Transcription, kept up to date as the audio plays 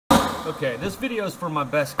Okay, this video is for my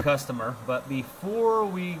best customer, but before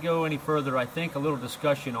we go any further, I think a little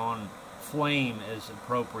discussion on flame is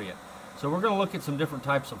appropriate. So we're going to look at some different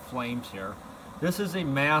types of flames here. This is a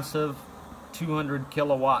massive 200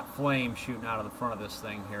 kilowatt flame shooting out of the front of this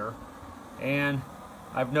thing here. And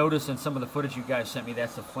I've noticed in some of the footage you guys sent me,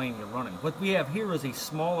 that's the flame you're running. What we have here is a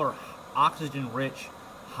smaller, oxygen-rich,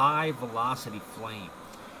 high-velocity flame.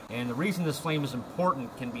 And the reason this flame is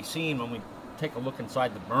important can be seen when we take a look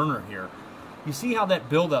inside the burner here. You see how that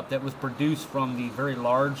buildup that was produced from the very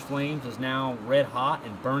large flames is now red hot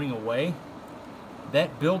and burning away?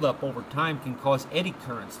 That buildup over time can cause eddy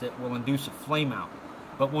currents that will induce a flame out.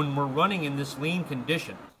 But when we're running in this lean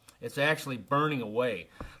condition, it's actually burning away.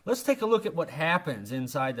 Let's take a look at what happens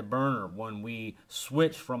inside the burner when we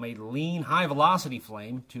switch from a lean high velocity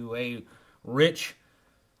flame to a rich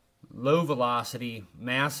low velocity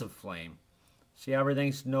massive flame. See how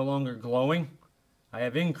everything's no longer glowing? I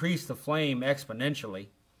have increased the flame exponentially,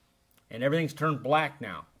 and everything's turned black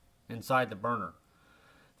now inside the burner.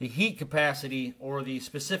 The heat capacity, or the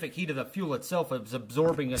specific heat of the fuel itself, is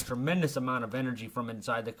absorbing a tremendous amount of energy from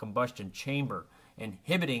inside the combustion chamber,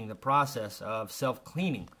 inhibiting the process of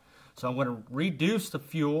self-cleaning. So I'm going to reduce the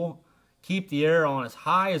fuel, keep the air on as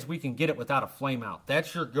high as we can get it without a flame out.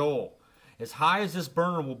 That's your goal. As high as this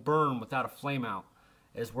burner will burn without a flame out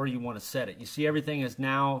is where you want to set it. You see everything is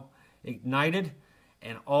now ignited,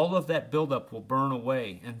 and all of that buildup will burn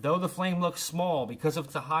away. And though the flame looks small, because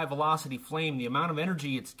it's a high velocity flame, the amount of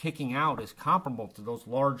energy it's kicking out is comparable to those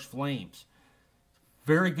large flames.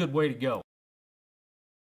 Very good way to go.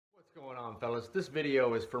 What's going on, fellas? This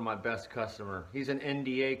video is for my best customer. He's an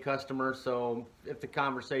NDA customer, so if the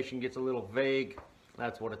conversation gets a little vague,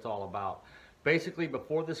 that's what it's all about. Basically,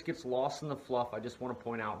 before this gets lost in the fluff, I just want to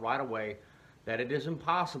point out right away that it is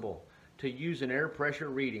impossible to use an air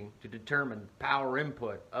pressure reading to determine power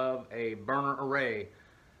input of a burner array,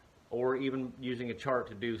 or even using a chart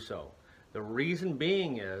to do so. The reason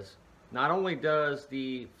being is, not only does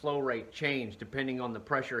the flow rate change depending on the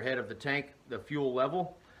pressure head of the tank, the fuel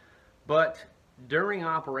level, but during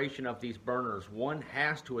operation of these burners, one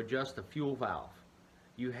has to adjust the fuel valve.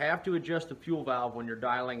 You have to adjust the fuel valve when you're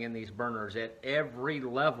dialing in these burners at every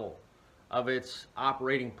level of its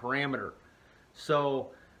operating parameter.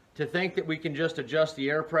 So to think that we can just adjust the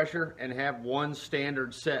air pressure and have one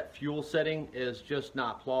standard set fuel setting is just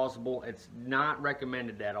not plausible. It's not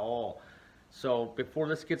recommended at all. So before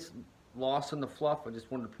this gets lost in the fluff, I just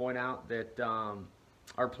wanted to point out that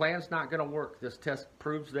our plan's not going to work. This test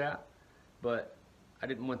proves that, but I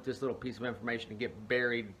didn't want this little piece of information to get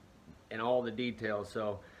buried in all the details.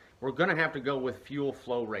 So we're going to have to go with fuel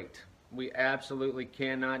flow rate. We absolutely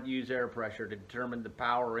cannot use air pressure to determine the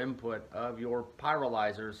power input of your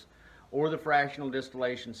pyrolyzers or the fractional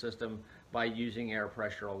distillation system by using air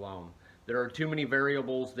pressure alone. There are too many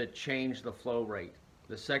variables that change the flow rate.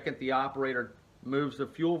 The second the operator moves the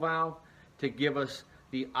fuel valve to give us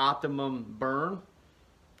the optimum burn,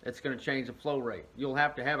 it's going to change the flow rate. You'll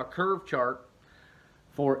have to have a curve chart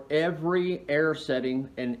for every air setting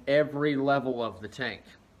and every level of the tank,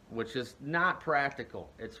 which is not practical.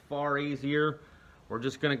 It's far easier. We're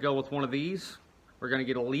just going to go with one of these. We're going to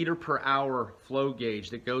get a liter per hour flow gauge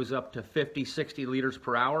that goes up to 50, 60 liters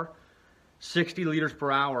per hour. 60 liters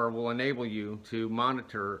per hour will enable you to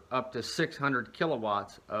monitor up to 600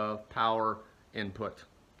 kilowatts of power input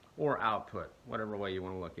or output, whatever way you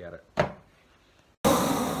want to look at it.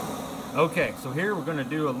 Okay, so here we're going to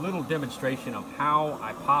do a little demonstration of how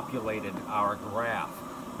I populated our graph.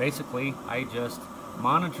 Basically, I just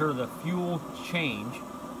monitor the fuel change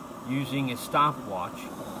using a stopwatch,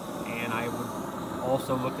 and I would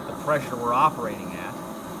also look at the pressure we're operating at,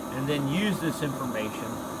 and then use this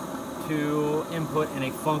information to input in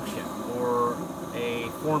a function or a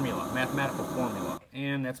formula, mathematical formula.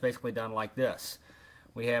 And that's basically done like this.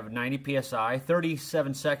 We have 90 psi,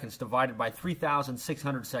 37 seconds divided by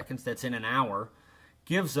 3,600 seconds, that's in an hour,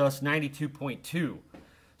 gives us 92.2.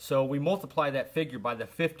 So we multiply that figure by the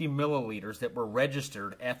 50 milliliters that were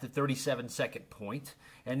registered at the 37-second point,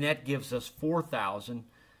 and that gives us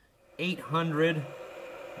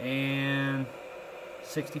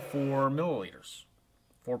 4,864 milliliters.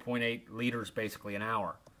 4.8 liters basically an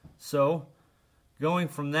hour. So going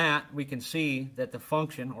from that, we can see that the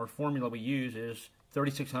function or formula we use is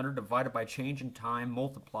 3,600 divided by change in time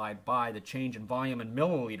multiplied by the change in volume in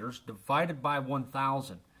milliliters divided by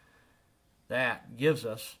 1,000. That gives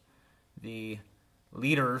us the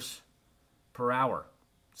liters per hour.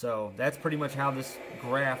 So that's pretty much how this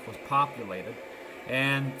graph was populated.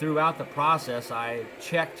 And throughout the process, I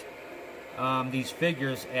checked these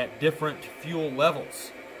figures at different fuel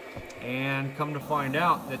levels. And come to find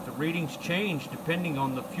out that the readings change depending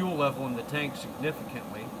on the fuel level in the tank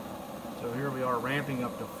significantly. So here we are ramping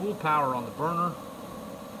up to full power on the burner.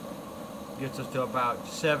 Gets us to about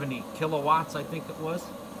 70 kilowatts, I think it was.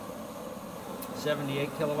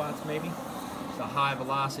 78 kilowatts maybe. It's a high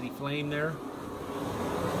velocity flame there.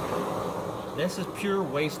 This is pure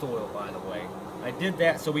waste oil, by the way. I did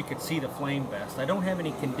that so we could see the flame best. I don't have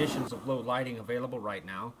any conditions of low lighting available right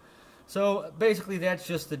now. So basically that's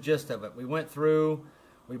just the gist of it. We went through,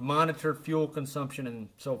 we monitored fuel consumption and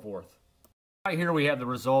so forth. Right here we have the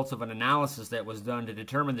results of an analysis that was done to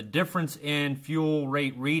determine the difference in fuel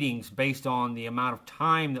rate readings based on the amount of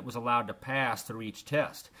time that was allowed to pass through each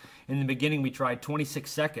test. In the beginning we tried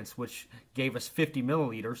 26 seconds, which gave us 50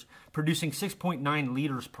 milliliters, producing 6.9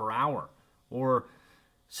 liters per hour, or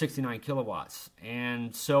 69 kilowatts,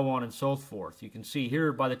 and so on and so forth. You can see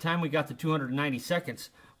here, by the time we got to 290 seconds,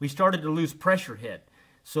 we started to lose pressure head,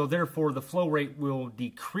 so therefore the flow rate will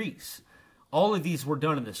decrease. All of these were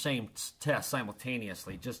done in the same test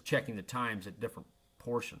simultaneously, just checking the times at different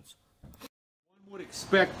portions. One would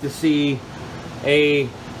expect to see a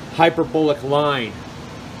hyperbolic line.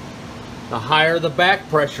 The higher the back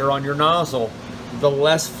pressure on your nozzle, the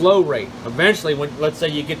less flow rate. Eventually, when, let's say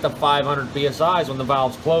you get to 500 psi's when the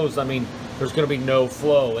valve's closed, I mean, there's going to be no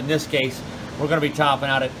flow. In this case, we're going to be topping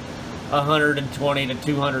out at 120 to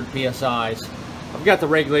 200 psi's. I've got the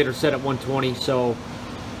regulator set at 120, so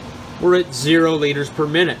we're at 0 liters per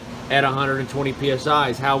minute at 120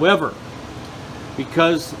 psi's. However,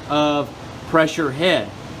 because of pressure head,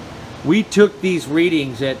 we took these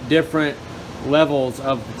readings at different levels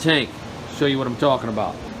of the tank. Show you what I'm talking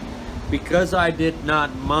about. Because I did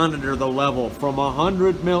not monitor the level from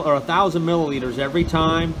 1,000 milliliters every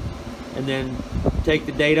time and then take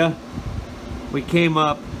the data, we came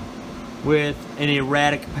up with an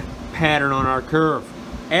erratic pattern on our curve.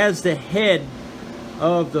 As the head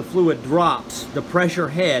of the fluid drops, the pressure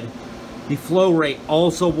head, the flow rate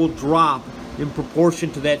also will drop in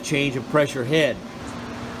proportion to that change in pressure head.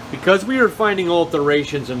 Because we are finding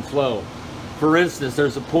alterations in flow. For instance,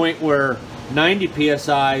 there's a point where 90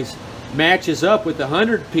 psi's matches up with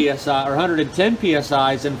 100 psi or 110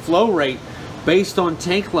 psi's in flow rate based on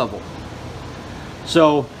tank level.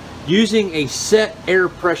 So using a set air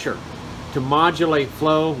pressure to modulate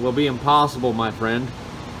flow will be impossible, my friend.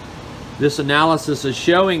 This analysis is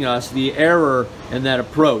showing us the error in that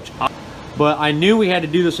approach. But I knew we had to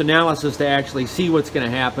do this analysis to actually see what's going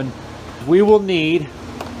to happen. We will need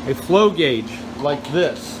a flow gauge like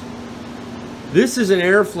this. This is an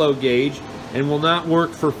airflow gauge and will not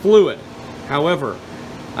work for fluid. However,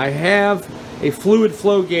 I have a fluid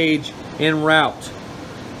flow gauge en route.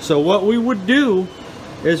 So what we would do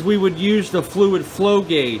is we would use the fluid flow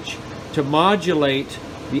gauge to modulate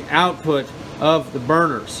the output of the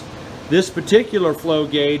burners. This particular flow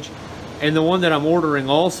gauge, and the one that I'm ordering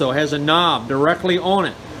also, has a knob directly on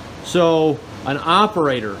it. So an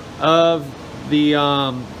operator of the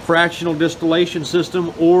fractional distillation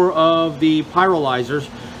system or of the pyrolyzers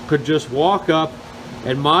could just walk up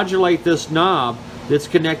and modulate this knob that's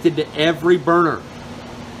connected to every burner,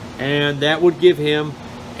 and that would give him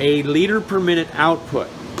a liter per minute output.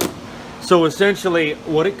 So essentially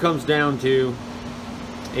what it comes down to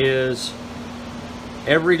is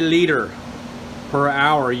every liter per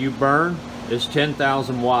hour you burn is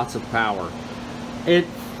 10,000 watts of power. It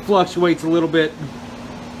fluctuates a little bit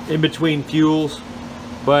in between fuels,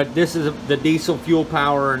 but this is the diesel fuel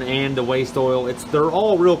power and the waste oil. They're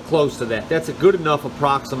all real close to that. That's a good enough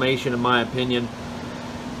approximation in my opinion.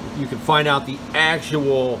 You can find out the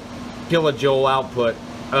actual kilojoule output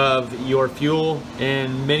of your fuel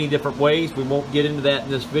in many different ways. We won't get into that in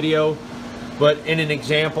this video, but in an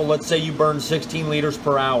example, let's say you burn 16 liters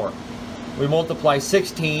per hour. We multiply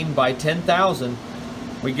 16 by 10,000,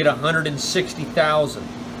 we get 160,000.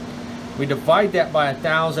 We divide that by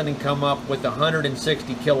 1,000 and come up with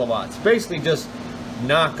 160 kilowatts. Basically just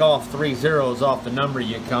knock off 3 zeros off the number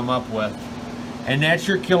you come up with, and that's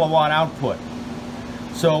your kilowatt output.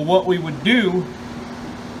 So what we would do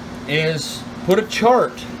is put a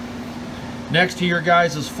chart next to your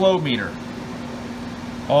guys' flow meter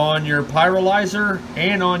on your pyrolyzer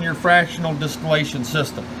and on your fractional distillation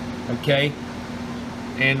system, okay?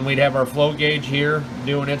 And we'd have our flow gauge here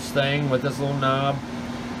doing its thing with this little knob,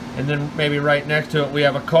 and then maybe right next to it we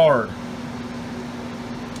have a card,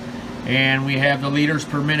 and we have the liters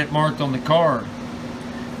per minute marked on the card.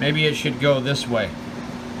 Maybe it should go this way.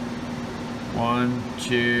 1,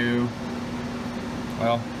 2,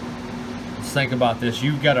 well, let's think about this.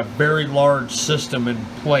 You've got a very large system in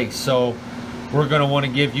place, so we're going to want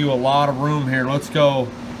to give you a lot of room here. Let's go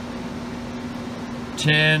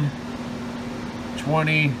 10,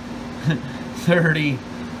 20, 30,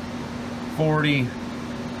 40,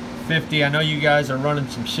 50. I know you guys are running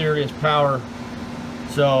some serious power,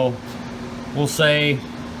 so we'll say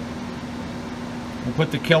we'll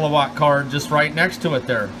put the kilowatt card just right next to it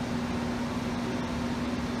there,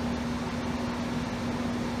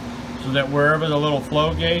 so that wherever the little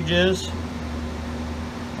flow gauge is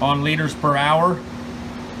on liters per hour,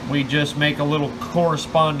 we just make a little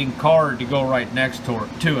corresponding card to go right next to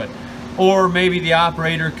it. Or maybe the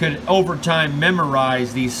operator could over time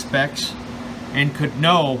memorize these specs and could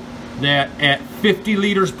know that at 50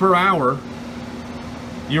 liters per hour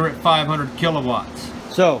you're at 500 kilowatts.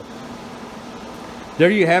 So there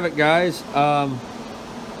you have it, guys.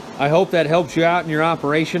 I hope that helps you out in your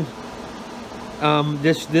operation.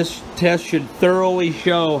 This test should thoroughly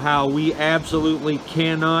show how we absolutely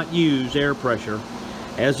cannot use air pressure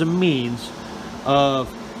as a means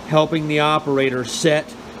of helping the operator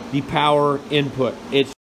set the power input.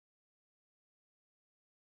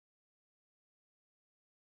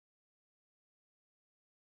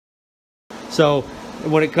 So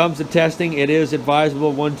when it comes to testing, it is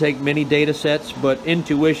advisable one take many data sets, but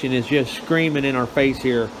intuition is just screaming in our face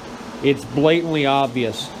here. It's blatantly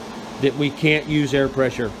obvious that we can't use air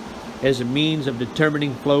pressure as a means of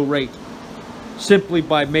determining flow rate simply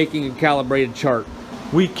by making a calibrated chart.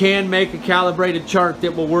 We can make a calibrated chart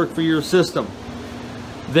that will work for your system.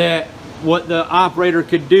 That what the operator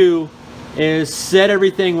could do is set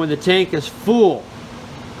everything when the tank is full.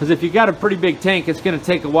 Because if you got a pretty big tank, it's going to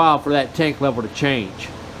take a while for that tank level to change.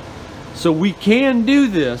 So we can do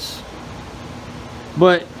this,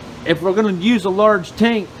 but if we're going to use a large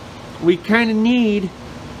tank, we kind of need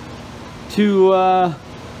to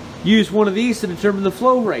use one of these to determine the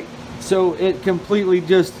flow rate. So it completely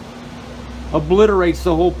just obliterates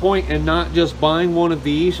the whole point, and not just buying one of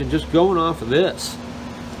these and just going off of this.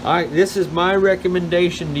 This is my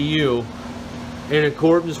recommendation to you in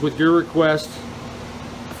accordance with your request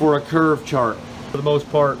for a curve chart. For the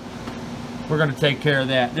most part, we're going to take care of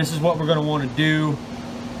that. This is what we're going to want to do.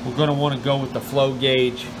 We're going to want to go with the flow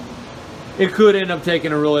gauge. It could end up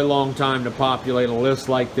taking a really long time to populate a list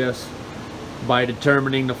like this by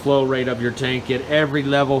determining the flow rate of your tank at every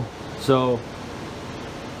level. So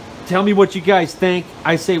tell me what you guys think.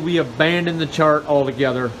 I say we abandon the chart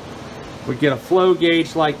altogether. We get a flow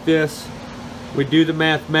gauge like this. We do the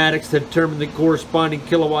mathematics to determine the corresponding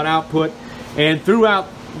kilowatt output. And throughout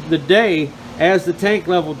the day, as the tank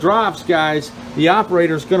level drops, guys, the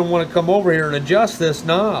operator is going to want to come over here and adjust this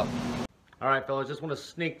knob. All right, fellas, just want to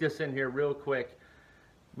sneak this in here real quick.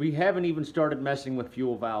 We haven't even started messing with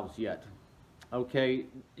fuel valves yet. Okay,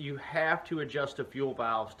 you have to adjust the fuel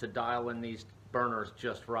valves to dial in these burners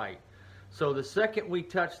just right. So the second we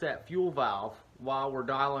touch that fuel valve while we're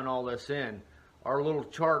dialing all this in, our little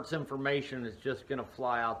chart's information is just going to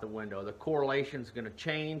fly out the window. The correlation is going to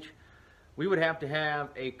change. We would have to have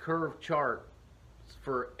a curve chart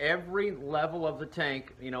for every level of the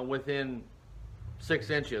tank, you know, within 6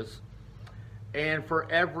 inches, and for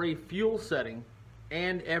every fuel setting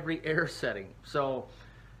and every air setting. So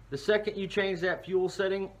the second you change that fuel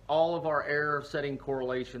setting, all of our air setting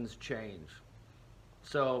correlations change.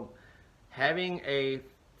 So having a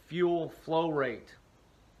fuel flow rate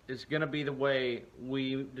is going to be the way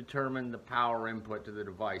we determine the power input to the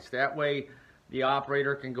device. That way the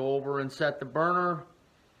operator can go over and set the burner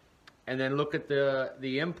and then look at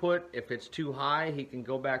the input. If it's too high, he can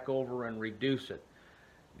go back over and reduce it.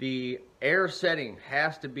 The air setting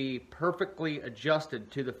has to be perfectly adjusted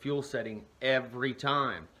to the fuel setting every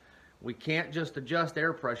time. We can't just adjust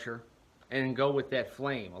air pressure and go with that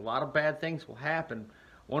flame. A lot of bad things will happen.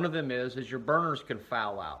 One of them is your burners can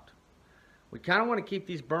foul out. We kind of want to keep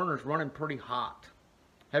these burners running pretty hot.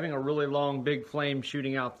 Having a really long, big flame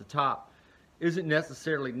shooting out the top isn't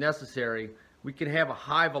necessarily necessary. We can have a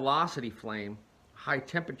high velocity flame, high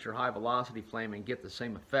temperature, high velocity flame, and get the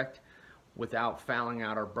same effect without fouling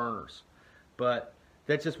out our burners. But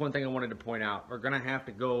that's just one thing I wanted to point out. We're going to have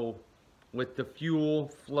to go with the fuel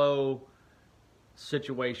flow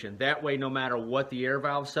situation. That way, no matter what the air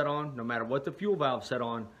valve set on, no matter what the fuel valve set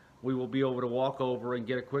on, we will be able to walk over and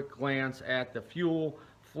get a quick glance at the fuel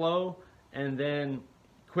flow and then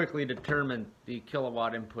quickly determine the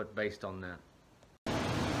kilowatt input based on that.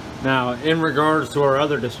 Now, in regards to our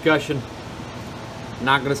other discussion, I'm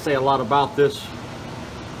not going to say a lot about this,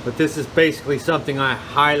 but this is basically something I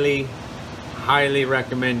highly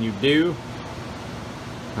recommend you do.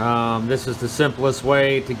 This is the simplest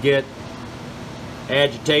way to get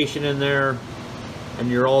agitation in there, and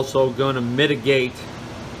you're also going to mitigate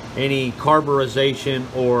any carburization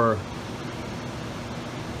or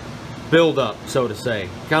buildup, so to say.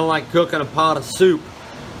 Kind of like cooking a pot of soup.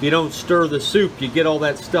 If you don't stir the soup, you get all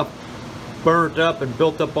that stuff burnt up and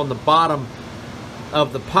built up on the bottom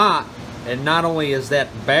of the pot. And not only is that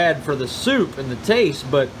bad for the soup and the taste,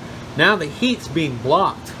 but now the heat's being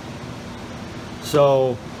blocked.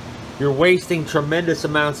 So you're wasting tremendous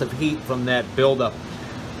amounts of heat from that buildup.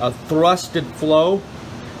 A thrusted flow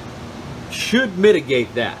should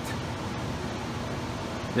mitigate that.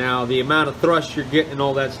 Now, the amount of thrust you're getting and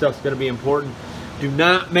all that stuff is going to be important. Do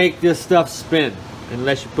not make this stuff spin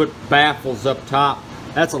unless you put baffles up top.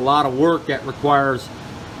 That's a lot of work. That requires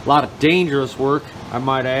a lot of dangerous work, I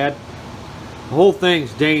might add. The whole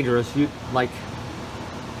thing's dangerous.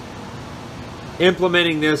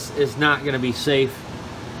 Implementing this is not going to be safe.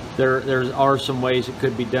 There are some ways it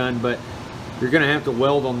could be done, but you're going to have to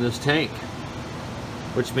weld on this tank,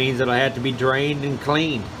 which means it'll have to be drained and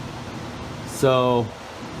cleaned. So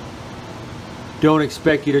don't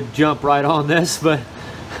expect you to jump right on this, but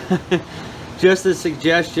just a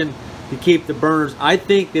suggestion to keep the burners. I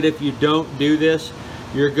think that if you don't do this,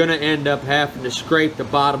 you're going to end up having to scrape the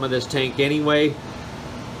bottom of this tank anyway.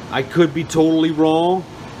 I could be totally wrong.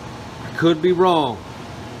 I could be wrong.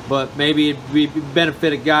 But maybe it'd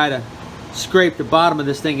benefit a guy to scrape the bottom of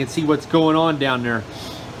this thing and see what's going on down there.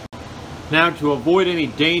 Now, to avoid any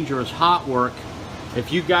dangerous hot work,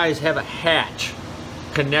 if you guys have a hatch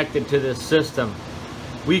connected to this system,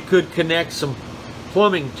 we could connect some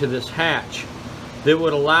plumbing to this hatch that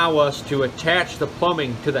would allow us to attach the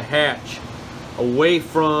plumbing to the hatch away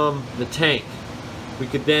from the tank. We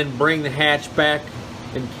could then bring the hatch back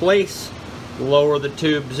in place, lower the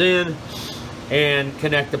tubes in, and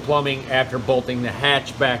connect the plumbing after bolting the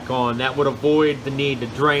hatch back on. That would avoid the need to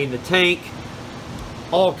drain the tank.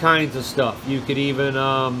 All kinds of stuff. You could even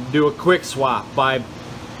do a quick swap by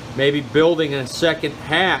maybe building a second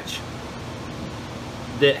hatch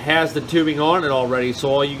that has the tubing on it already, so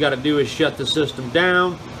all you got to do is shut the system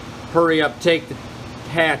down, hurry up, take the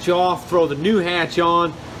hatch off, throw the new hatch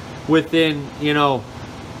on. Within, you know,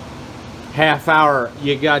 half hour,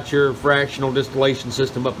 you got your fractional distillation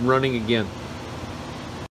system up and running again.